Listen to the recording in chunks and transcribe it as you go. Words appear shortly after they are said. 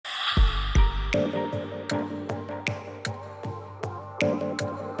It's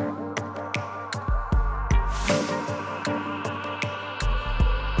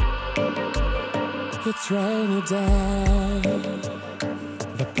rainy day,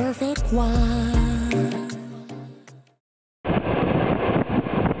 the perfect one.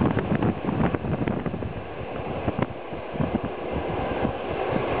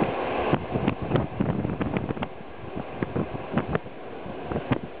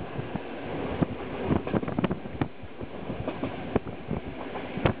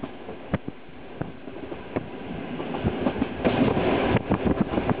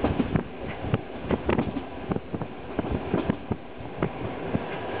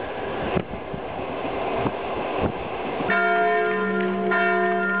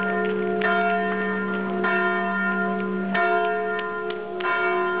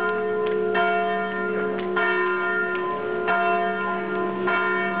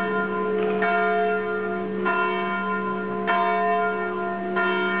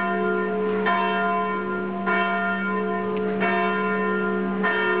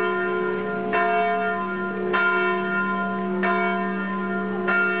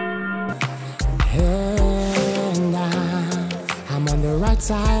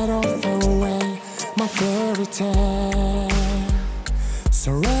 Side of the way, my fairy tale is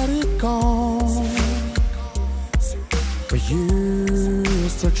already gone. But you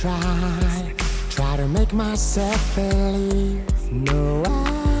still try to make myself believe. No, I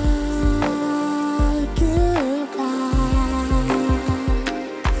give up.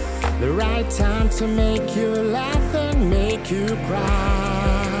 The right time to make you laugh and make you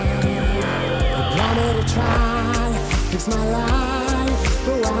cry. You want me to try, fix my life,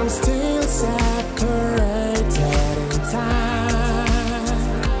 but I'm still separated in time.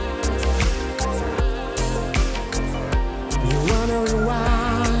 You're wondering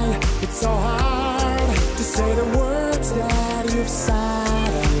why it's so hard to say the words that you've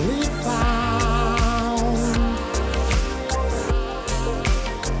suddenly found.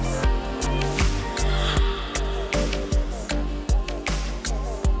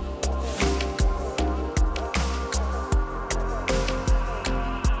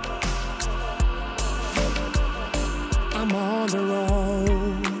 I'm on the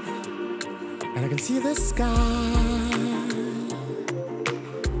road and I can see the sky.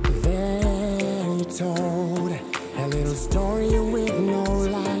 Then you told a little story with no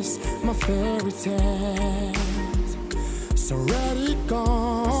lies. My fairy tale's already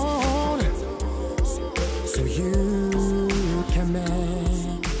gone, so you can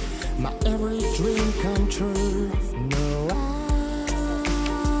make my every dream come true. No,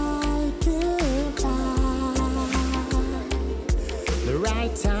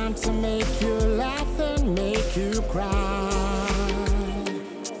 right time to make you laugh and make you cry.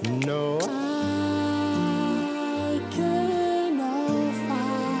 No, I cannot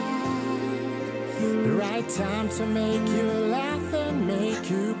find the right time to make you laugh and make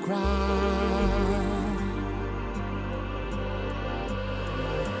you cry.